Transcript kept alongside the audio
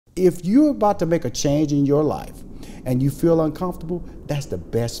If you're about to make a change in your life and you feel uncomfortable, that's the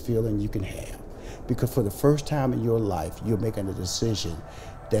best feeling you can have. Because for the first time in your life, you're making a decision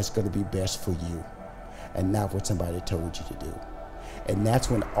that's going to be best for you and not what somebody told you to do. And that's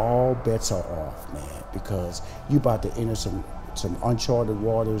when all bets are off, man, because you're about to enter some uncharted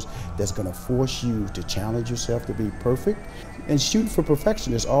waters that's going to force you to challenge yourself to be perfect. And shooting for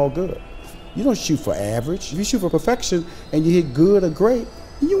perfection is all good. You don't shoot for average. If you shoot for perfection and you hit good or great,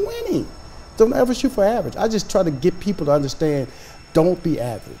 you're winning. Don't ever shoot for average. I just try to get people to understand, don't be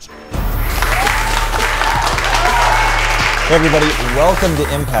average. Hey everybody, welcome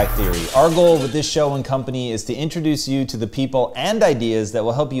to Impact Theory. Our goal with this show and company is to introduce you to the people and ideas that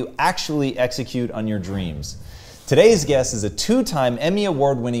will help you actually execute on your dreams. Today's guest is a two-time Emmy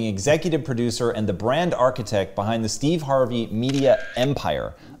Award-winning executive producer and the brand architect behind the Steve Harvey media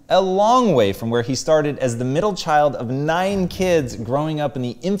empire. A long way from where he started as the middle child of 9 kids growing up in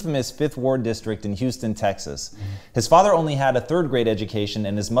the infamous 5th Ward District in Houston, Texas. His father only had a 3rd grade education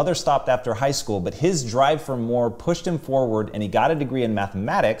and his mother stopped after high school, but his drive for more pushed him forward and he got a degree in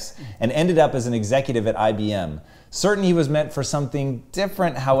mathematics and ended up as an executive at IBM. Certain he was meant for something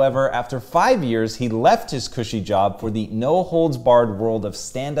different, however, after 5 years, he left his cushy job for the no-holds-barred world of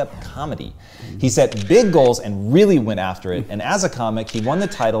stand-up comedy. He set big goals and really went after it, and as a comic, he won the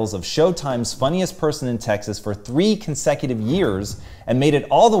titles of Showtime's Funniest Person in Texas for 3 consecutive years and made it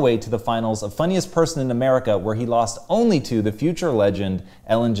all the way to the finals of Funniest Person in America, where he lost only to the future legend,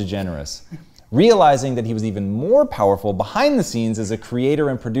 Ellen DeGeneres. Realizing that he was even more powerful behind the scenes as a creator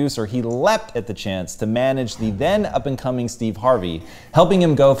and producer, he leapt at the chance to manage the then up-and-coming Steve Harvey, helping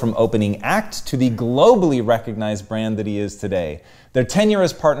him go from opening act to the globally recognized brand that he is today. Their tenure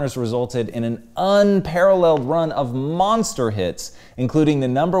as partners resulted in an unparalleled run of monster hits, including the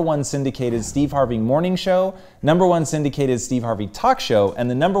 #1 syndicated Steve Harvey Morning Show, #1 syndicated Steve Harvey Talk Show, and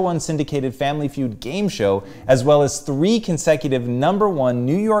the #1 syndicated Family Feud game show, as well as 3 consecutive #1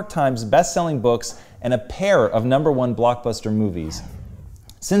 New York Times best-selling books and a pair of #1 blockbuster movies.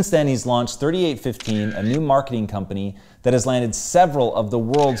 Since then, he's launched 3815, a new marketing company that has landed several of the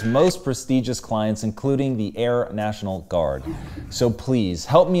world's most prestigious clients, including the Air National Guard. So please,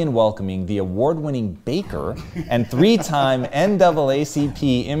 help me in welcoming the award-winning baker and 3-time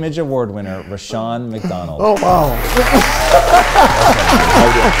NAACP Image Award winner, Rushion McDonald. Oh, wow.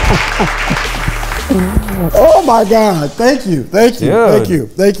 Oh my God! Thank you, thank you, Dude. thank you,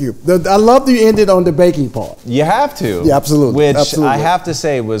 thank you. I love that you ended on the baking part. You have to. Yeah, absolutely. Which absolutely. I have to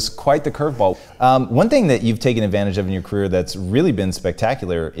say was quite the curveball. One thing that you've taken advantage of in your career that's really been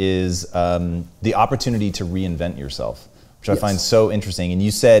spectacular is the opportunity to reinvent yourself, which I find so interesting. And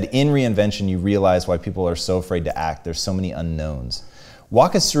you said in Reinvention you realize why people are so afraid to act. There's so many unknowns.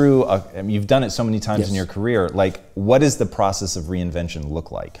 Walk us through, I mean, you've done it so many times in your career, like what does the process of reinvention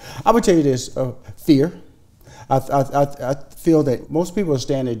look like? I would tell you this, fear. I feel that most people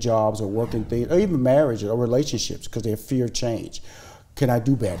stay in their jobs or working things, or even marriage or relationships, because they fear change. Can I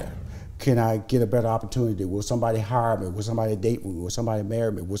do better? Can I get a better opportunity? Will somebody hire me? Will somebody date me? Will somebody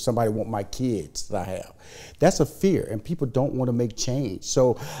marry me? Will somebody want my kids that I have? That's a fear, and people don't want to make change.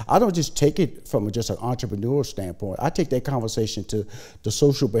 So I don't just take it from just an entrepreneurial standpoint. I take that conversation to the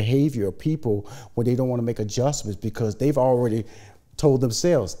social behavior of people when they don't want to make adjustments because they've already told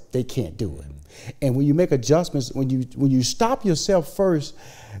themselves they can't do it. And when you make adjustments, when you stop yourself first,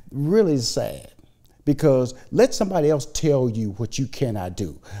 really is sad. Because let somebody else tell you what you cannot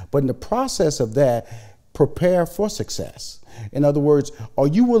do. But in the process of that, prepare for success. In other words, are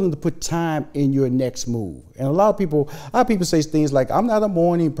you willing to put time in your next move? And a lot of people say things like, I'm not a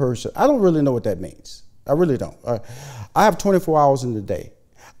morning person. I don't really know what that means. I really don't. I have 24 hours in the day.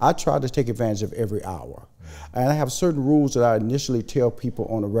 I try to take advantage of every hour. And I have certain rules that I initially tell people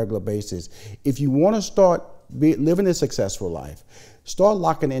on a regular basis. If you want to start living a successful life, start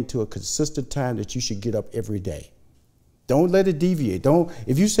locking into a consistent time that you should get up every day. Don't let it deviate.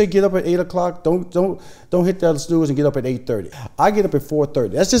 If you say get up at 8 o'clock, don't hit that snooze and get up at 8:30. I get up at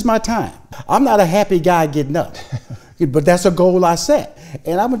 4:30. That's just my time. I'm not a happy guy getting up, but that's a goal I set.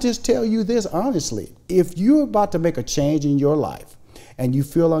 And I'm gonna just tell you this honestly. If you're about to make a change in your life and you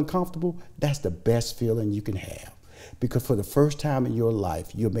feel uncomfortable, that's the best feeling you can have. Because for the first time in your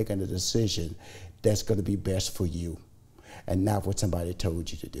life, you're making a decision that's gonna be best for you and not what somebody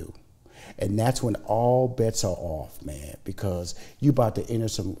told you to do. And that's when all bets are off, man, because you're about to enter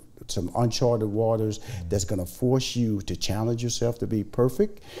some uncharted waters that's going to force you to challenge yourself to be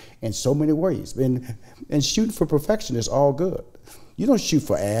perfect in so many ways. And shooting for perfection is all good. You don't shoot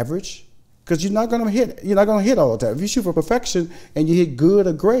for average because you're not going to hit all the time. If you shoot for perfection and you hit good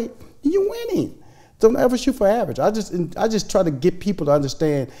or great, you're winning. Don't ever shoot for average. I just try to get people to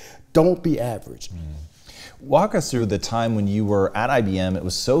understand, don't be average. Walk us through the time when you were at IBM. It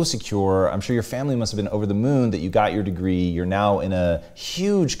was so secure. I'm sure your family must have been over the moon that you got your degree. You're now in a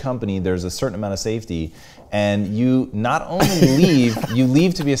huge company. There's a certain amount of safety. And you not only leave, you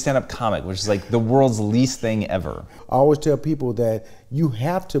leave to be a stand-up comic, which is like the world's least thing ever. I always tell people that you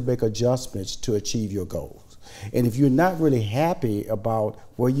have to make adjustments to achieve your goals. And if you're not really happy about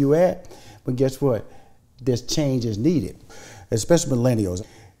where you're at, but guess what? This change is needed, especially millennials.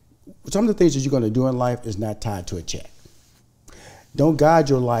 Some of the things that you're going to do in life is not tied to a check. Don't guide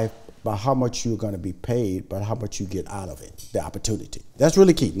your life by how much you're going to be paid, but how much you get out of it, the opportunity. That's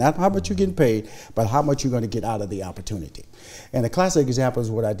really key. Not how much you're getting paid, but how much you're going to get out of the opportunity. And a classic example is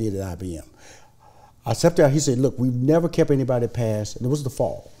what I did at IBM. I stepped out, he said, look, we've never kept anybody past, and it was the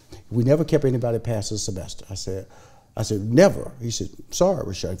fall. We never kept anybody past a semester. I said, never. He said, sorry,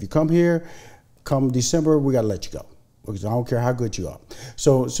 Rushion, if you come here, come December, we got to let you go, because I don't care how good you are.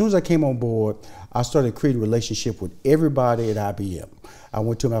 So as soon as I came on board, I started creating a relationship with everybody at IBM. I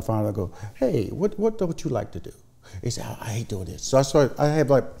went to my founder and I go, hey, what would you like to do? He said, oh, I hate doing this. So I had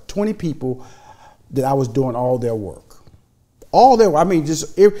like 20 people that I was doing all their work. All their work. I mean,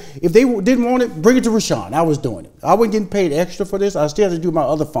 just if they didn't want it, bring it to Rushion. I was doing it. I wasn't getting paid extra for this. I still had to do my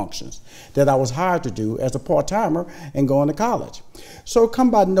other functions that I was hired to do as a part-timer and going to college. So come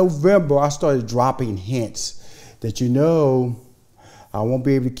by November, I started dropping hints that, you know, I won't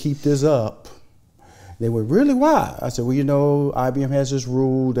be able to keep this up. They went, really, why? I said, well, you know, IBM has this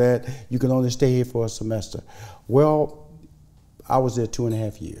rule that you can only stay here for a semester. Well, I was there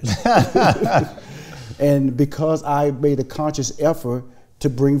 2.5 years. And because I made a conscious effort to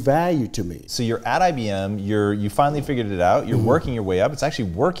bring value to me. So you're at IBM, you finally figured it out, you're working your way up, it's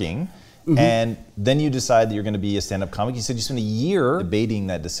actually working, and then you decide that you're going to be a stand-up comic. You said you spent a year debating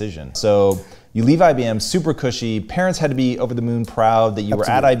that decision. So you leave IBM, super cushy, parents had to be over the moon proud that you were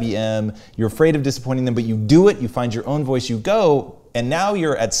at IBM, you're afraid of disappointing them, but you do it, you find your own voice, you go, and now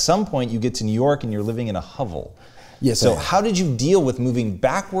you're at some point, you get to New York and you're living in a hovel. Yes. So how did you deal with moving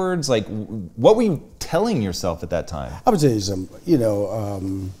backwards? Like, what were you telling yourself at that time? I would tell you something. You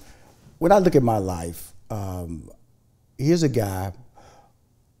know, when I look at my life, here's a guy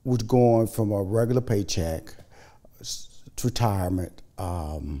who's going from a regular paycheck to retirement,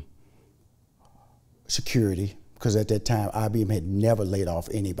 security, because at that time IBM had never laid off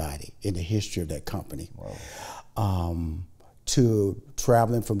anybody in the history of that company. Wow. To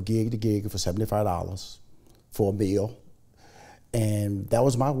traveling from gig to gig for $75 for a meal, and that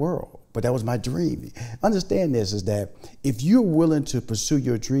was my world, but that was my dream. Understand this, is that if you're willing to pursue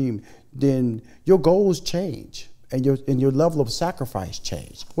your dream, then your goals change and your level of sacrifice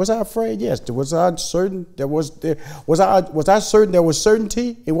change. Was I afraid? Yes. Was I certain was I certain there was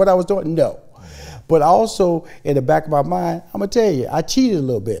certainty in what I was doing? No. But also in the back of my mind, I'm gonna tell you, I cheated a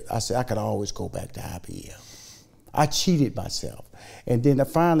little bit. I said I could always go back to IBM. I cheated myself, and then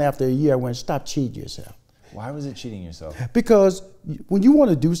finally after a year I went, stop cheating yourself. Why was it cheating yourself? Because when you want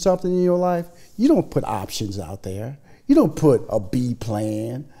to do something in your life, you don't put options out there. You don't put a B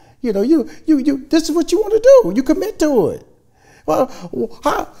plan. You know, this is what you want to do. You commit to it. Well,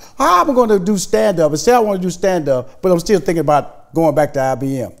 how am I going to do stand-up and say I want to do stand-up, but I'm still thinking about going back to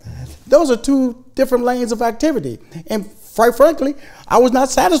IBM? Those are two different lanes of activity. And quite frankly, I was not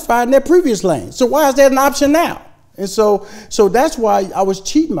satisfied in that previous lane. So why is that an option now? And so that's why I was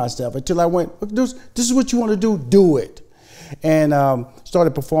cheating myself until I went, this is what you want to do it. And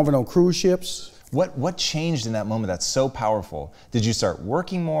started performing on cruise ships. What changed in that moment that's so powerful? Did you start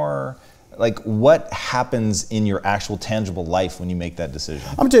working more? Like, what happens in your actual tangible life when you make that decision?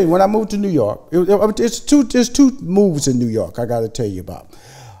 I'm telling you, when I moved to New York, there's two moves in New York I got to tell you about.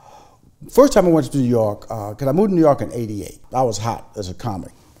 First time I went to New York, because I moved to New York in '88. I was hot as a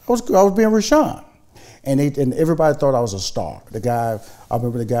comic. I was being Rushion. And everybody thought I was a star. I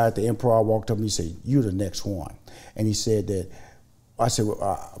remember the guy at the Improv walked up and he said, "You're the next one." And he said that, I said,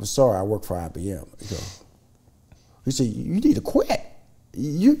 well, I'm sorry, I work for IBM. He said, you need to quit.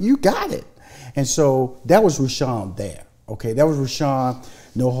 You got it. And so that was Rushion there, okay? That was Rushion,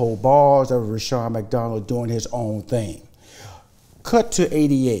 no hold bars. That was Rushion McDonald doing his own thing. Cut to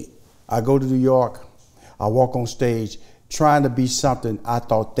 '88. I go to New York. I walk on stage trying to be something I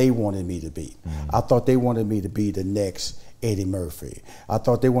thought they wanted me to be. I thought they wanted me to be the next Eddie Murphy. I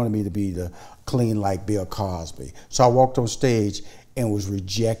thought they wanted me to be the clean like Bill Cosby. So I walked on stage and was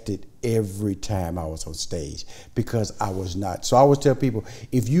rejected every time I was on stage because I was not. So I always tell people,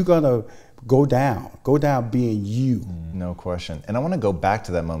 if you're gonna go down being you. No question. And I want to go back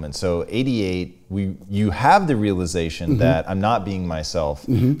to that moment. So 88, you have the realization that I'm not being myself,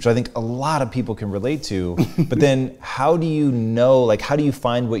 which I think a lot of people can relate to. But then how do you know, like, how do you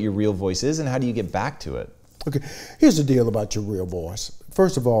find what your real voice is and how do you get back to it? Okay, here's the deal about your real voice.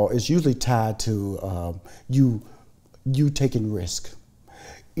 First of all, it's usually tied to you taking risk.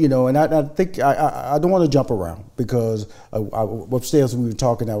 You know, and I think I don't want to jump around because upstairs when we were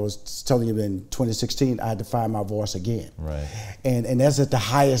talking, I was telling you in 2016 I had to find my voice again. Right. And that's at the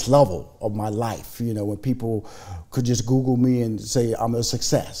highest level of my life. You know, when people could just Google me and say I'm a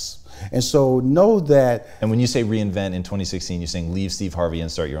success. And so know that. And when you say reinvent in 2016, you're saying leave Steve Harvey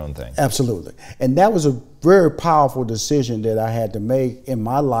and start your own thing. Absolutely. And that was a very powerful decision that I had to make in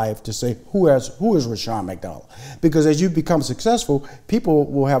my life to say, who is Rushion McDonald? Because as you become successful, people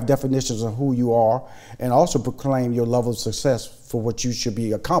will have definitions of who you are and also proclaim your level of success for what you should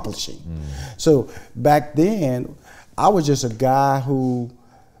be accomplishing. So back then, I was just a guy who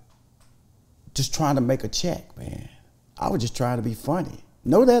just trying to make a check, man. I was just trying to be funny.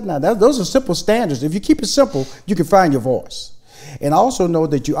 Know that now. Those are simple standards. If you keep it simple, you can find your voice. And also know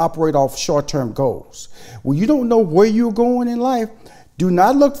that you operate off short-term goals. When you don't know where you're going in life, do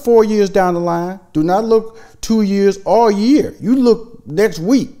not look 4 years down the line. Do not look 2 years or a year. You look next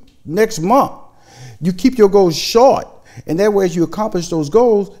week, next month. You keep your goals short. And that way, as you accomplish those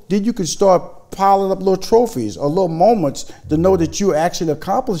goals, then you can start piling up little trophies or little moments to know that you're actually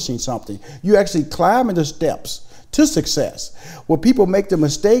accomplishing something. You're actually climbing the steps to success. When people make the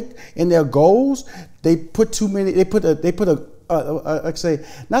mistake in their goals, they put too many. They put a like say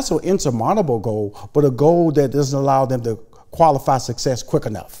not so insurmountable goal, but a goal that doesn't allow them to qualify success quick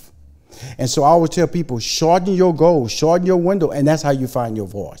enough. And so I always tell people, shorten your goals, shorten your window, and that's how you find your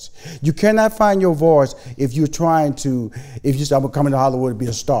voice. You cannot find your voice if you're trying to, if you say, I'm coming to Hollywood to be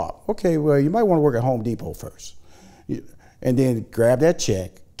a star. Okay, well, you might want to work at Home Depot first. And then grab that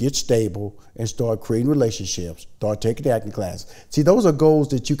check, get stable, and start creating relationships, start taking the acting class. See, those are goals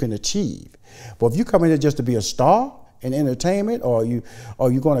that you can achieve. But if you come in here just to be a star in entertainment, or you're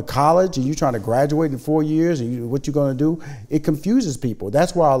going to college and you're trying to graduate in 4 years, and what you're going to do, it confuses people.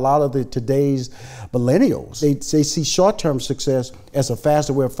 That's why a lot of today's millennials, they see short-term success as a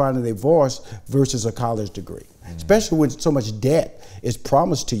faster way of finding their voice versus a college degree, especially when so much debt is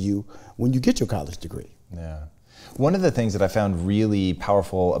promised to you when you get your college degree. Yeah. One of the things that I found really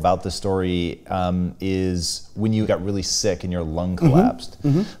powerful about the story is when you got really sick and your lung collapsed.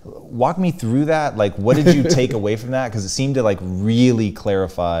 Walk me through that. Like, what did you take away from that? Because it seemed to like really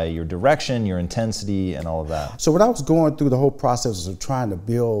clarify your direction, your intensity, and all of that. So when I was going through the whole process of trying to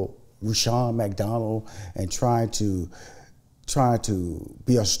build Rushion McDonald and trying to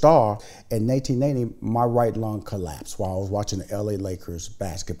be a star, in 1980, my right lung collapsed while I was watching the LA Lakers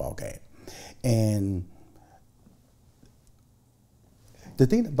basketball game. And the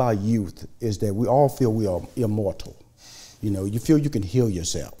thing about youth is that we all feel we are immortal. You know, you feel you can heal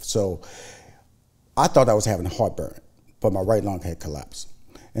yourself. So I thought I was having heartburn, but my right lung had collapsed.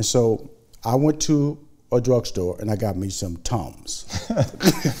 And so I went to a drugstore and I got me some Tums.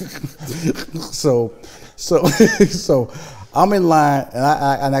 so I'm in line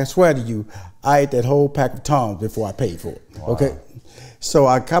and I swear to you, I ate that whole pack of Tums before I paid for it. Wow. Okay. So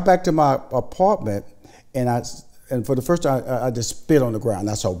I got back to my apartment and for the first time, I just spit on the ground.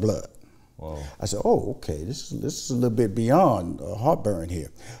 I saw blood. Whoa. I said, "Oh, okay. This is a little bit beyond heartburn here."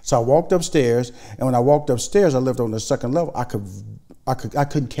 So I walked upstairs, and when I walked upstairs, I lived on the second level. I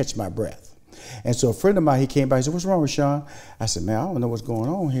couldn't catch my breath, and so a friend of mine, he came by. He said, "What's wrong with Sean?" I said, "Man, I don't know what's going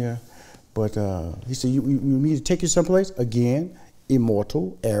on here," but he said, "You need to take you someplace?" Again,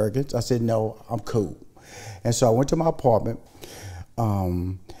 immortal arrogance. I said, "No, I'm cool," and so I went to my apartment,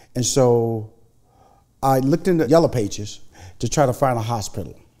 and so I looked in the yellow pages to try to find a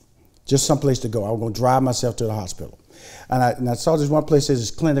hospital, just someplace to go. I was going to drive myself to the hospital. And I saw this one place that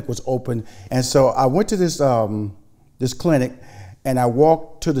this clinic was open. And so I went to this clinic, and I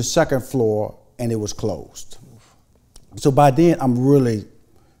walked to the second floor, and it was closed. So by then, I'm really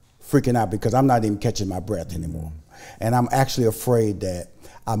freaking out because I'm not even catching my breath anymore. And I'm actually afraid that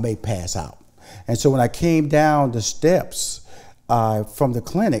I may pass out. And so when I came down the steps from the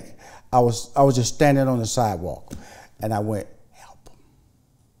clinic, I was just standing on the sidewalk, and I went, "Help,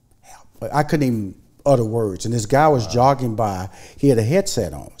 help." I couldn't even utter words, and this guy was jogging by. He had a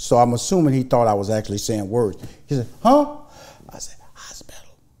headset on, so I'm assuming he thought I was actually saying words. He said, "Huh?" I said,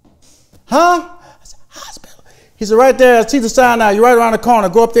 "Hospital." "Huh?" I said, "Hospital." He said, "Right there, I see the sign now. You're right around the corner.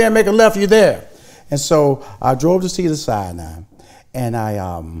 Go up there and make a left, you're there." And so I drove to see the sign now, and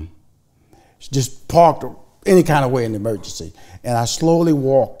I just parked any kind of way in the emergency, and I slowly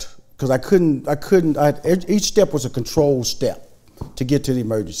walked, because each step was a controlled step to get to the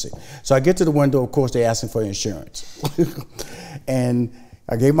emergency. So I get to the window, of course, they're asking for insurance. And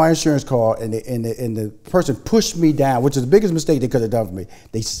I gave my insurance card, and the person pushed me down, which is the biggest mistake they could have done for me.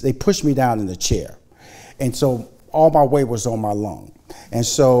 They pushed me down in the chair. And so all my weight was on my lung. And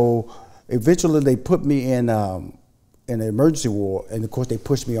so eventually they put me in the emergency ward, and of course they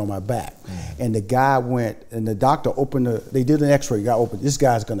pushed me on my back. And the guy went, and the doctor they did an x-ray, the guy opened, this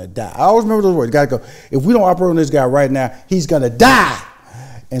guy's gonna die. I always remember those words, the guy go, if we don't operate on this guy right now, he's gonna die.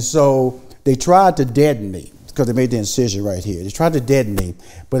 And so they tried to deaden me, because they made the incision right here. They tried to deaden me,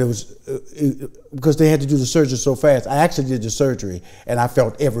 but it was because they had to do the surgery so fast. I actually did the surgery, and I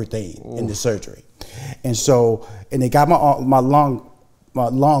felt everything in the surgery. And so, and they got my lung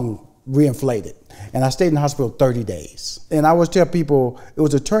reinflated. And I stayed in the hospital 30 days. And I always tell people it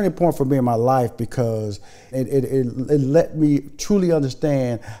was a turning point for me in my life, because it let me truly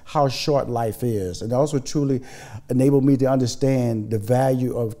understand how short life is. And also truly enabled me to understand the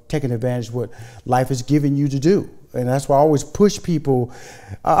value of taking advantage of what life is giving you to do. And that's why I always push people.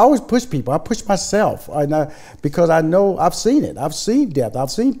 I push myself. Because I know I've seen it. I've seen death.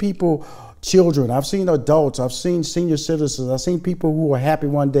 I've seen people, children, I've seen adults, I've seen senior citizens, I've seen people who were happy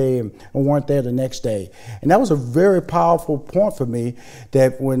one day and weren't there the next day. And that was a very powerful point for me,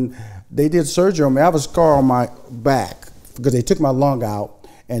 that when they did surgery on me, I have a scar on my back because they took my lung out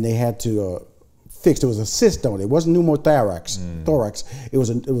and they had to fix, there was a cyst on it. It wasn't pneumothorax, thorax, it was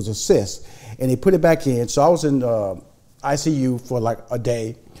a cyst. And they put it back in. So I was in ICU for like a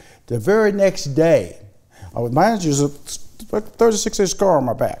day. The very next day, mine was a 36-inch scar on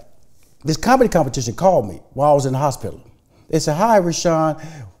my back. This comedy competition called me while I was in the hospital. They said, "Hi, Rushion,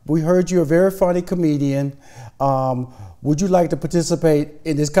 we heard you're a very funny comedian. Would you like to participate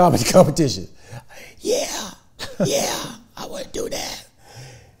in this comedy competition?" Yeah, I want to do that.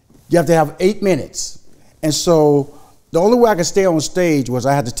 You have to have 8 minutes. And so the only way I could stay on stage was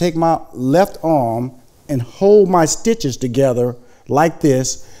I had to take my left arm and hold my stitches together like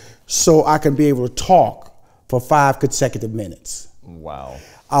this so I can be able to talk for 5 consecutive minutes. Wow.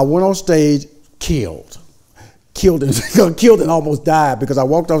 I went on stage, killed and almost died, because I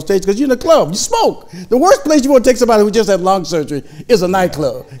walked off stage, because you're in a club, you smoke. The worst place you want to take somebody who just had lung surgery is a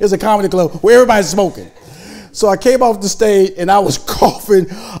nightclub. It's a comedy club where everybody's smoking. So I came off the stage and I was coughing.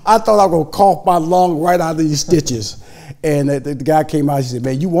 I thought I was going to cough my lung right out of these stitches. And the guy came out, he said,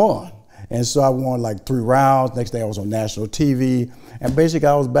 "Man, you won." And so I won like 3 rounds. Next day I was on national TV. And basically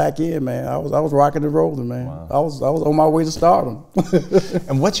I was back in, man. I was rocking and rolling, man. Wow. I was on my way to stardom.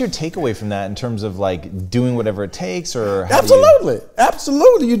 And what's your takeaway from that in terms of like doing whatever it takes, or how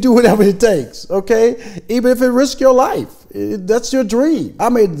Absolutely, you do whatever it takes, okay? Even if it risks your life, that's your dream. I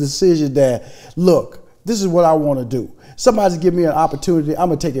made the decision that, look, this is what I want to do. Somebody's giving me an opportunity, I'm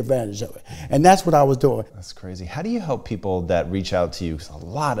gonna take advantage of it. And that's what I was doing. That's crazy. How do you help people that reach out to you? Because a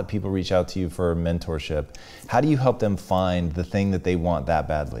lot of people reach out to you for mentorship. How do you help them find the thing that they want that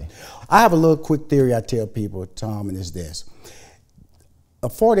badly? I have a little quick theory I tell people, Tom, and it's this. A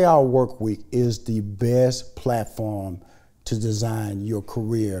 40-hour work week is the best platform to design your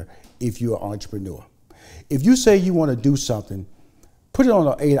career if you're an entrepreneur. If you say you want to do something, put it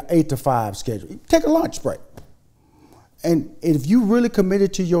on an 8 to 5 schedule. Take a lunch break. And if you really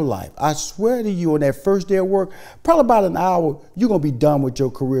committed to your life, I swear to you, on that first day of work, probably about an hour, you're going to be done with your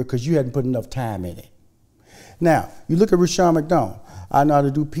career because you hadn't put enough time in it. Now, you look at Rushion McDonald. I know how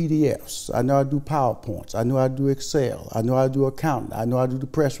to do PDFs. I know how to do PowerPoints. I know how to do Excel. I know how to do accounting. I know how to do the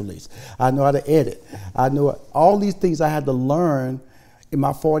press release. I know how to edit. I know all these things I had to learn in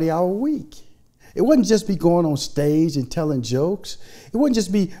my 40-hour week. It wouldn't just be going on stage and telling jokes. It wouldn't just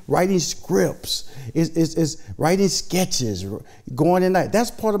be writing scripts. It's writing sketches, going at night.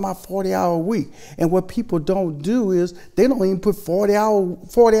 That's part of my 40-hour week. And what people don't do is they don't even put 40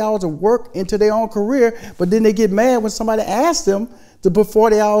 hours of work into their own career, but then they get mad when somebody asks them to put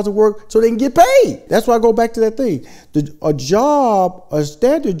 40 hours of work so they can get paid. That's why I go back to that thing. A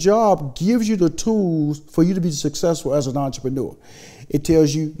standard job gives you the tools for you to be successful as an entrepreneur. It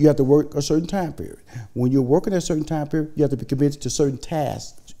tells you you have to work a certain time period. When you're working a certain time period, you have to be committed to certain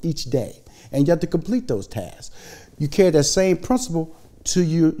tasks each day, and you have to complete those tasks. You carry that same principle to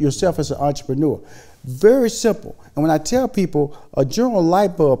yourself as an entrepreneur. Very simple. And when I tell people, a general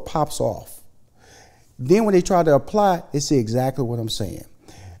light bulb pops off. Then when they try to apply, they see exactly what I'm saying.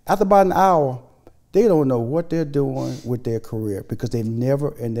 After about an hour, they don't know what they're doing with their career because they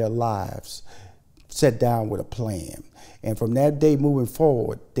never in their lives sat down with a plan. And from that day moving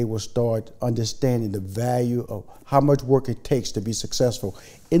forward, they will start understanding the value of how much work it takes to be successful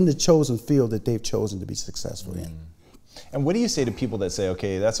in the chosen field that they've chosen to be successful in. And what do you say to people that say,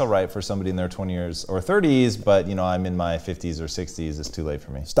 okay, that's all right for somebody in their 20s or 30s, but I'm in my 50s or 60s, it's too late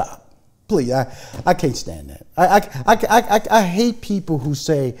for me? Stop. Please, I can't stand that. I hate people who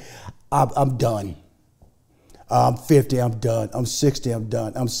say, I'm done. I'm 50, I'm done. I'm 60, I'm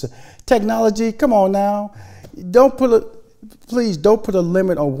done. Technology, come on now. Please don't put a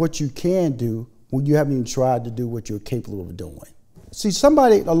limit on what you can do when you haven't even tried to do what you're capable of doing. See,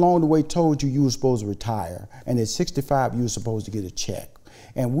 somebody along the way told you were supposed to retire, and at 65 you were supposed to get a check.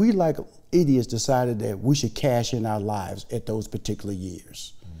 And we, like idiots, decided that we should cash in our lives at those particular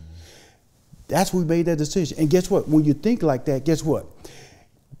years. That's when we made that decision. And guess what? When you think like that, guess what?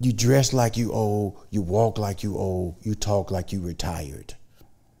 You dress like you old, you walk like you old, you talk like you retired.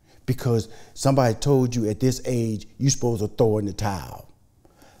 Because somebody told you at this age, you're supposed to throw in the towel.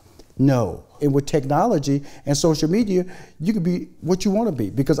 No. And with technology and social media, you can be what you want to be.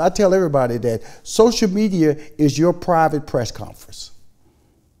 Because I tell everybody that social media is your private press conference.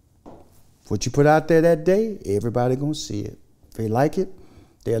 What you put out there that day, everybody gonna see it. If they like it,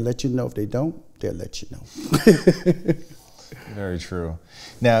 they'll let you know. If they don't, they'll let you know. Very true.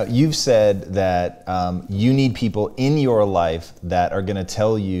 Now, you've said that you need people in your life that are going to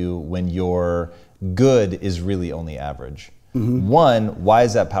tell you when your good is really only average. Mm-hmm. One, why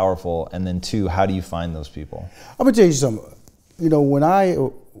is that powerful? And then two, how do you find those people? I'm going to tell you something. When I,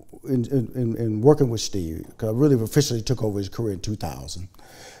 in working with Steve, because I really officially took over his career in 2000,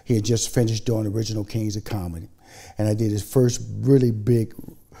 he had just finished doing Original Kings of Comedy. And I did his first really big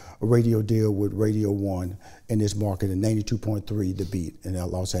radio deal with Radio 1 in this market in 92.3 The Beat in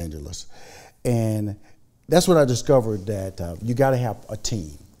Los Angeles. And that's when I discovered that you got to have a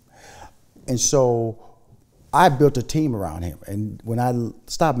team. And so I built a team around him. And when I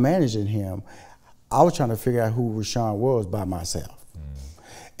stopped managing him, I was trying to figure out who Rushion was by myself.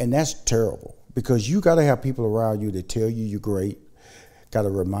 And that's terrible, because you got to have people around you that tell you you're great, got to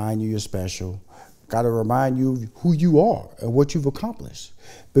remind you you're special, got to remind you who you are and what you've accomplished.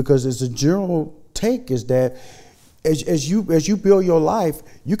 Because it's a general take is that as you build your life,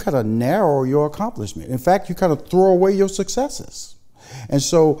 you kind of narrow your accomplishment. In fact, you kind of throw away your successes. And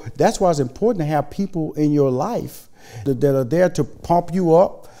so that's why it's important to have people in your life that are there to pump you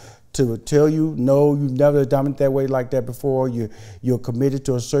up, to tell you, no, you've never done it that way like that before. You're committed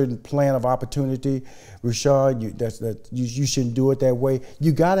to a certain plan of opportunity. Rushion, you shouldn't do it that way.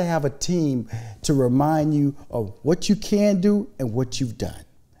 You got to have a team to remind you of what you can do and what you've done.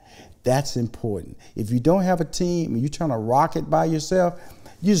 That's important. If you don't have a team and you're trying to rock it by yourself,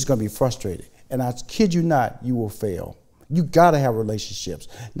 you're just going to be frustrated. And I kid you not, you will fail. You got to have relationships,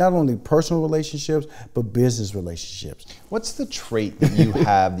 not only personal relationships, but business relationships. What's the trait that you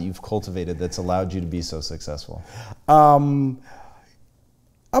have that you've cultivated that's allowed you to be so successful? I'm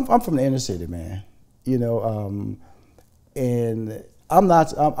from the inner city, man. And I'm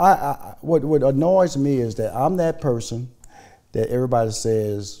not. What annoys me is that I'm that person that everybody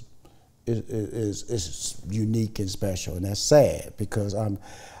says is unique and special, and that's sad, because I'm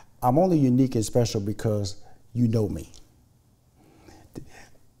only unique and special because you know me.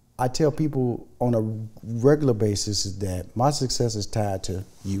 I tell people on a regular basis that my success is tied to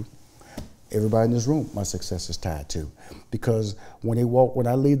you. Everybody in this room, my success is tied to. Because when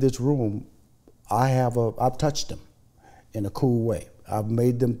I leave this room, I've touched them in a cool way. I've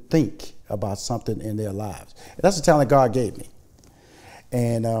made them think about something in their lives. And that's the talent God gave me.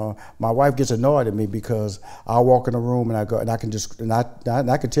 And my wife gets annoyed at me because I walk in a room and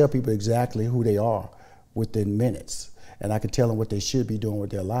I can tell people exactly who they are within minutes. And I can tell them what they should be doing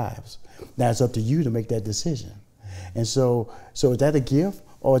with their lives. Now it's up to you to make that decision. And so is that a gift,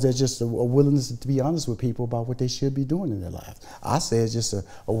 or is that just a willingness to be honest with people about what they should be doing in their lives? I say it's just a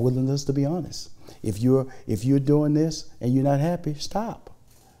willingness to be honest. If you're doing this and you're not happy, stop.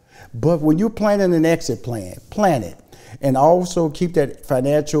 But when you're planning an exit plan, plan it. And also keep that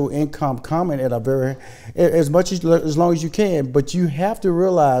financial income coming at as long as you can. But you have to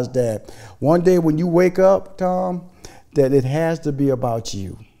realize that one day when you wake up, Tom, that it has to be about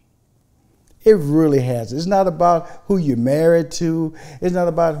you. It really has. It's not about who you're married to. It's not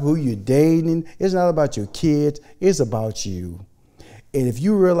about who you're dating. It's not about your kids. It's about you. And if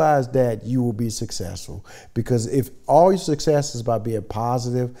you realize that, you will be successful. Because if all your success is about being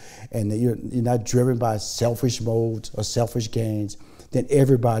positive and that you're not driven by selfish modes or selfish gains, then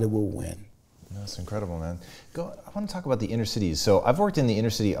everybody will win. That's incredible, man. I want to talk about the inner cities. So I've worked in the inner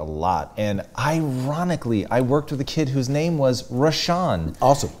city a lot, and ironically, I worked with a kid whose name was Rushion.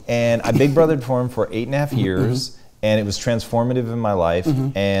 Awesome. And I big brothered for him for 8.5 years, and it was transformative in my life.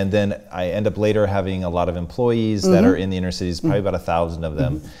 And then I end up later having a lot of employees that are in the inner cities, probably about 1,000 of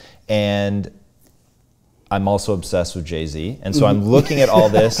them. And I'm also obsessed with Jay-Z. And so I'm looking at all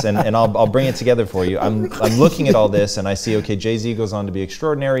this, and I'll bring it together for you. I'm looking at all this, and I see, okay, Jay-Z goes on to be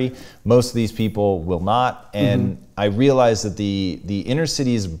extraordinary. Most of these people will not. And I realize that the inner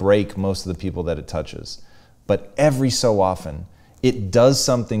cities break most of the people that it touches. But every so often, it does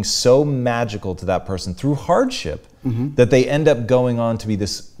something so magical to that person through hardship that they end up going on to be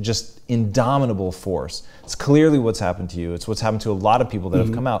this just indomitable force. It's clearly what's happened to you. It's what's happened to a lot of people that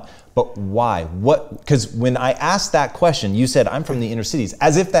have come out. But why? What? Because when I asked that question, you said, I'm from the inner cities,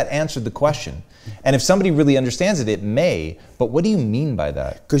 as if that answered the question. And if somebody really understands it, it may. But what do you mean by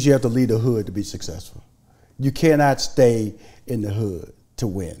that? Because you have to leave the hood to be successful. You cannot stay in the hood to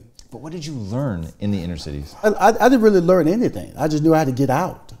win. But what did you learn in the inner cities? I didn't really learn anything. I just knew how to get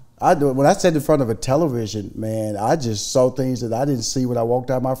out. When I sat in front of a television, man, I just saw things that I didn't see when I walked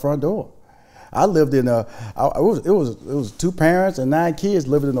out my front door. I lived in it was 2 parents and 9 kids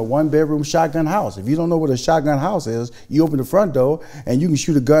living in a 1-bedroom shotgun house. If you don't know what a shotgun house is, you open the front door and you can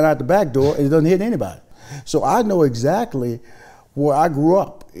shoot a gun out the back door and it doesn't hit anybody. So I know exactly where I grew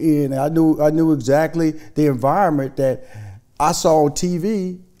up, and I knew exactly the environment that I saw on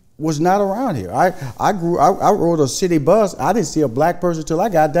TV was not around here. I rode a city bus. I didn't see a black person until I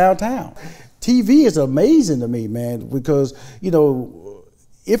got downtown. TV is amazing to me, man, because, you know,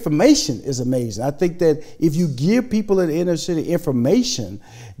 information is amazing. I think that if you give people in the inner city information,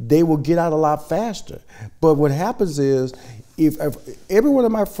 they will get out a lot faster. But what happens is, if every one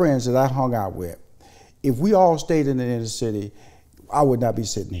of my friends that I hung out with, if we all stayed in the inner city, I would not be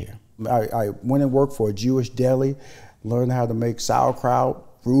sitting here. I went and worked for a Jewish deli, learned how to make sauerkraut,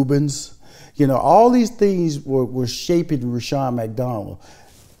 Rubens, you know, all these things were shaping Rushion McDonald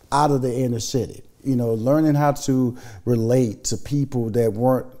out of the inner city. You know, learning how to relate to people that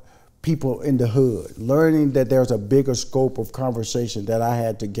weren't people in the hood, learning that there's a bigger scope of conversation that I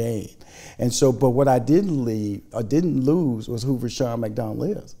had to gain. And so, but what I didn't lose was who Rushion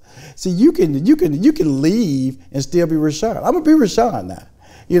McDonald is. See, you can leave and still be Rushion. I'm gonna be Rushion now.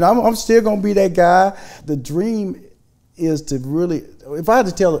 You know, I'm still gonna be that guy. The dream is to really, if I had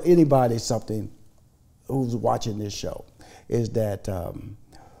to tell anybody something who's watching this show, is that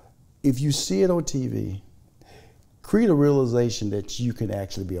if you see it on TV, create a realization that you can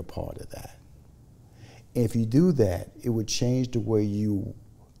actually be a part of that. And if you do that, it would change the way you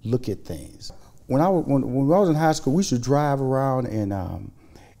look at things. When I was in high school, we used to drive around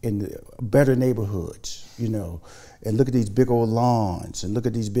in better neighborhoods, you know, and look at these big old lawns and look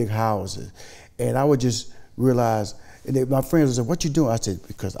at these big houses. And I would just realize, and my friends would say, "What you doing?" I said,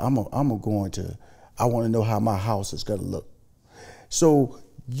 "Because I want to know how my house is gonna look." So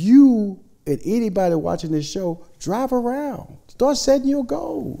you and anybody watching this show, drive around, start setting your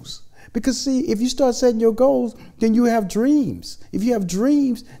goals. Because see, if you start setting your goals, then you have dreams. If you have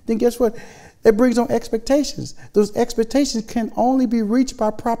dreams, then guess what? That brings on expectations. Those expectations can only be reached by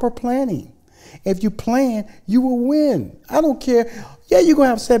proper planning. If you plan, you will win. I don't care. Yeah, you're gonna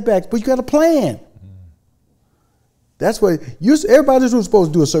have setbacks, but you got to plan. That's what everybody's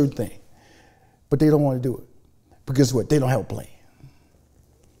supposed to do a certain thing, but they don't want to do it because what? They don't have a plan.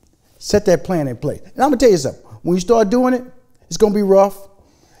 Set that plan in place. And I'm gonna tell you something. When you start doing it, it's gonna be rough.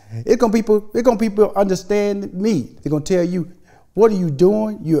 It's gonna people understand me. They're gonna tell you, what are you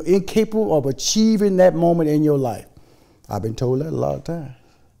doing? You're incapable of achieving that moment in your life. I've been told that a lot of times.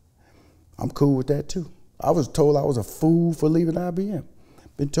 I'm cool with that too. I was told I was a fool for leaving IBM.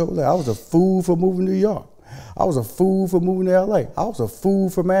 Been told that I was a fool for moving to New York. I was a fool for moving to LA. I was a fool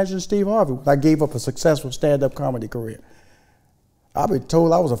for managing Steve Harvey when I gave up a successful stand-up comedy career. I've been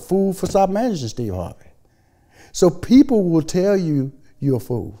told I was a fool for stop managing Steve Harvey. So people will tell you you're a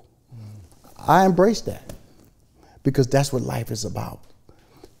fool. I embrace that because that's what life is about.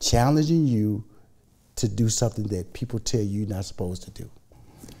 Challenging you to do something that people tell you you're not supposed to do.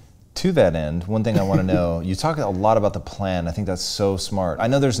 To that end, one thing I want to know, you talk a lot about the plan. I think that's so smart. I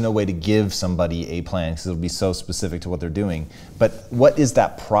know there's no way to give somebody a plan because it'll be so specific to what they're doing, but what is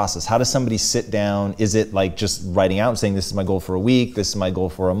that process? How does somebody sit down? Is it like just writing out and saying, this is my goal for a week, this is my goal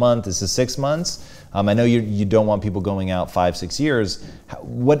for a month, this is 6 months? I know you don't want people going out 5, 6 years.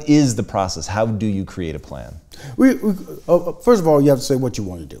 What is the process? How do you create a plan? First of all, you have to say what you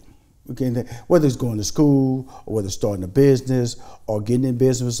want to do. Okay, whether it's going to school or whether it's starting a business or getting in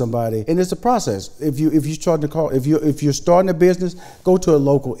business with somebody, and it's a process. If you're starting a business, go to a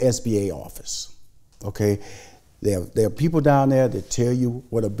local SBA office. Okay, there are people down there that tell you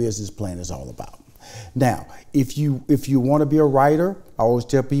what a business plan is all about. Now, if you want to be a writer, I always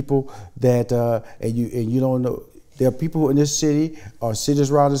tell people that and you don't know, there are people in this city or cities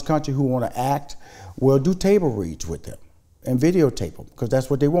around this country who want to act. Well, do table reads with them. and videotape them, because that's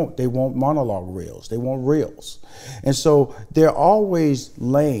what they want. They want monologue reels. They want reels. And so there are always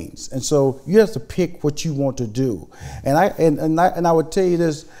lanes. And so you have to pick what you want to do. And I would tell you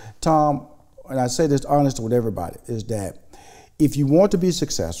this, Tom, and I say this honestly with everybody, is that if you want to be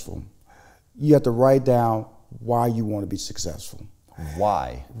successful, you have to write down why you want to be successful.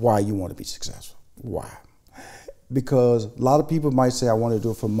 Why? Why you want to be successful. Why? Because a lot of people might say, I want to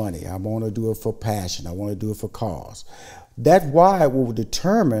do it for money. I want to do it for passion. I want to do it for cause. That why will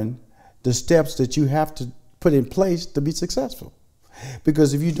determine the steps that you have to put in place to be successful.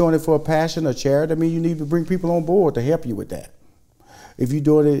 Because if you're doing it for a passion or charity, I mean, you need to bring people on board to help you with that. If you're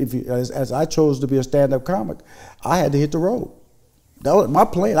doing it, as I chose to be a stand-up comic, I had to hit the road. That was my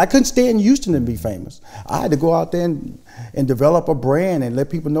plan. I couldn't stay in Houston and be famous. I had to go out there and develop a brand and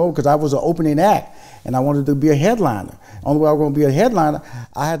let people know, because I was an opening act and I wanted to be a headliner. Only way I was going to be a headliner,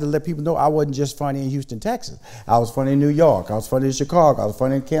 I had to let people know I wasn't just funny in Houston, Texas. I was funny in New York. I was funny in Chicago. I was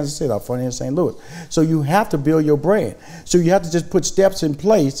funny in Kansas City. I was funny in St. Louis. So you have to build your brand. So you have to just put steps in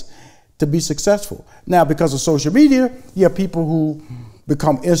place to be successful. Now, because of social media, you have people who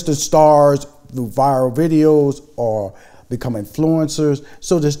become instant stars through viral videos or become influencers.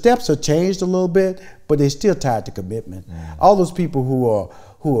 So the steps have changed a little bit, but they're still tied to commitment. All those people who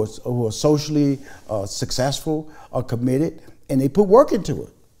are socially successful are committed, and they put work into it.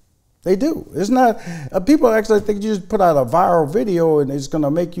 They do. It's not, people actually think you just put out a viral video and it's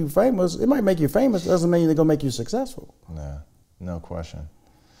gonna make you famous. It might make you famous, doesn't mean they're gonna make you successful. No question.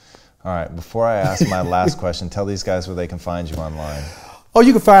 All right, before I ask my last question, tell these guys where they can find you online. Oh,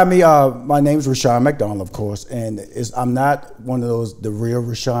 you can find me, my name is Rushion McDonald, of course, and I'm not one of those, the real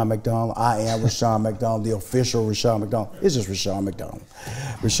Rushion McDonald. I am Rushion McDonald, the official Rushion McDonald. It's just Rushion McDonald.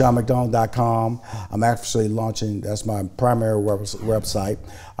 RushionMcDonald.com. I'm actually launching, that's my primary website.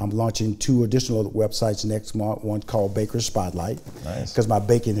 I'm launching 2 additional websites next month, one called Baker's Spotlight. Nice. Because my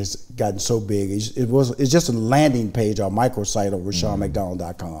baking has gotten so big. It's just a landing page or microsite on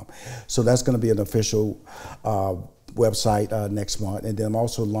RushionMcDonald.com. So that's going to be an official website next month, and then I'm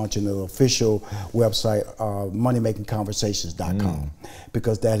also launching an official website, moneymakingconversations.com,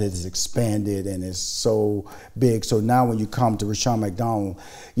 because that has expanded and is so big. So now when you come to Rushion McDonald,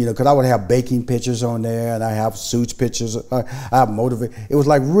 you know, because I would have baking pictures on there, and I have suits pictures, I have motivate. It was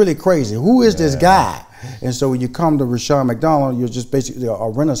like really crazy. Who is this guy? And so when you come to Rushion McDonald, you're just basically a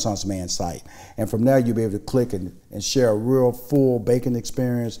Renaissance man site. And from there, you'll be able to click and share a real full baking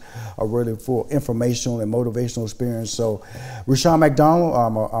experience, a really full informational and motivational experience. So Rushion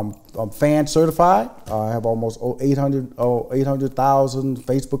McDonald, I'm fan certified. I have almost 800,000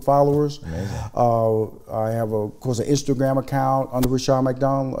 Facebook followers. I have, of course, an Instagram account under Rushion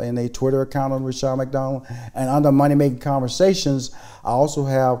McDonald and a Twitter account under Rushion McDonald. And under Money Making Conversations, I also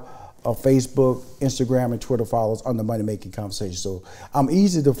have a Facebook, Instagram, and Twitter followers under Money Making Conversations. So I'm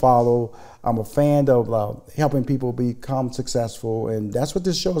easy to follow. I'm a fan of helping people become successful, and that's what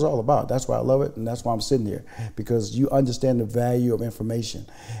this show is all about. That's why I love it, and that's why I'm sitting here, because you understand the value of information.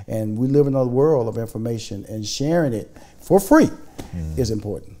 And we live in a world of information, and sharing it for free is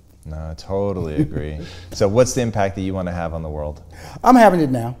important. No, I totally agree. So what's the impact that you want to have on the world? I'm having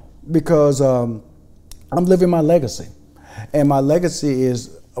it now, because I'm living my legacy. And my legacy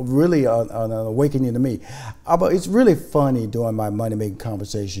is really an awakening to me. But it's really funny doing my Money Making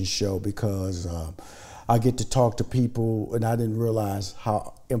Conversations show, because I get to talk to people, and I didn't realize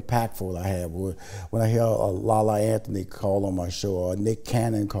how impactful I have. When I hear Lala Anthony call on my show, or Nick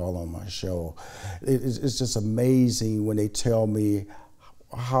Cannon call on my show, it's just amazing when they tell me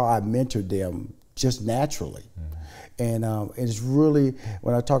how I mentored them just naturally. And it's really,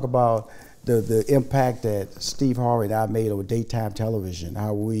 when I talk about the impact that Steve Harvey and I made on daytime television,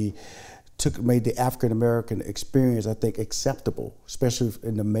 how we made the African American experience, I think, acceptable, especially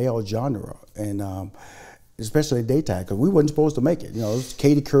in the male genre, and especially in daytime, because we wasn't supposed to make it. You know,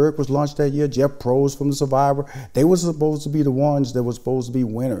 Katie Couric was launched that year, Jeff Probst from The Survivor. They were supposed to be the ones that were supposed to be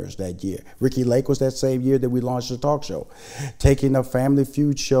winners that year. Ricky Lake was that same year that we launched the talk show. Taking a Family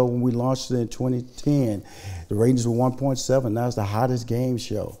Feud show when we launched it in 2010, the ratings were 1.7. Now it's the hottest game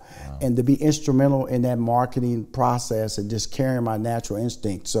show. Wow. And to be instrumental in that marketing process and just carrying my natural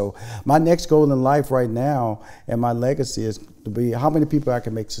instinct. So my next goal in life right now, and my legacy, is to be how many people I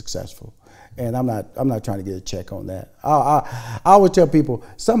can make successful. And I'm not trying to get a check on that. I always tell people,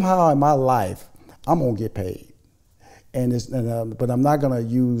 somehow in my life, I'm gonna get paid, but I'm not gonna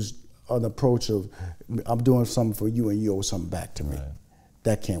use an approach of I'm doing something for you and you owe something back to me. Right.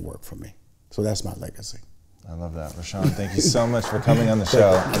 That can't work for me. So that's my legacy. I love that, Rushion. Thank you so much for coming on the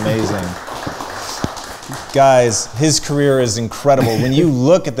show. Amazing. Guys, his career is incredible. When you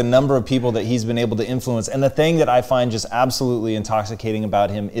look at the number of people that he's been able to influence, and the thing that I find just absolutely intoxicating about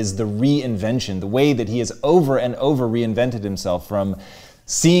him is the reinvention, the way that he has over and over reinvented himself, from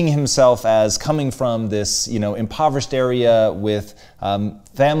seeing himself as coming from this, impoverished area with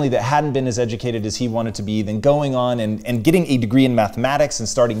family that hadn't been as educated as he wanted to be, then going on and getting a degree in mathematics and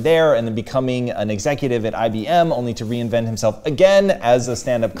starting there, and then becoming an executive at IBM, only to reinvent himself again as a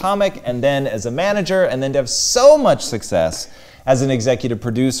stand-up comic, and then as a manager, and then to have so much success as an executive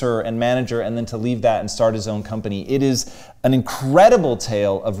producer and manager, and then to leave that and start his own company. It is an incredible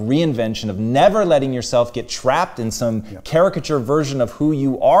tale of reinvention, of never letting yourself get trapped in some caricature version of who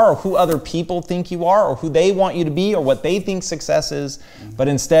you are, or who other people think you are, or who they want you to be, or what they think success is, but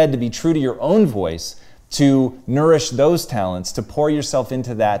instead to be true to your own voice, to nourish those talents, to pour yourself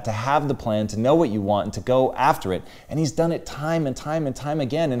into that, to have the plan, to know what you want, and to go after it. And he's done it time and time and time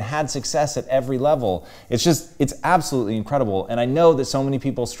again, and had success at every level. It's absolutely incredible. And I know that so many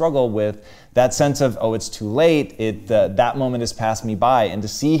people struggle with that sense of, oh, it's too late, that moment has passed me by. And to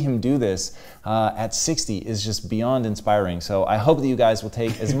see him do this at 60 is just beyond inspiring. So I hope that you guys will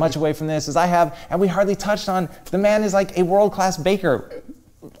take as much away from this as I have. And we hardly touched on, the man is like a world-class baker.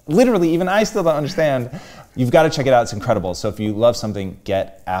 Literally, even I still don't understand. You've got to check it out. It's incredible. So if you love something,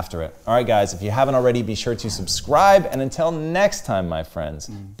 get after it. All right, guys, if you haven't already, be sure to subscribe. And until next time, my friends,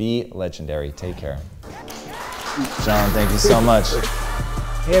 be legendary. Take care. John, thank you so much.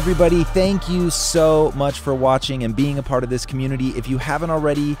 Hey, everybody. Thank you so much for watching and being a part of this community. If you haven't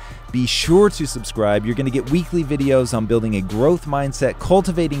already, be sure to subscribe. You're going to get weekly videos on building a growth mindset,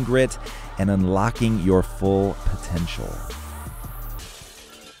 cultivating grit, and unlocking your full potential.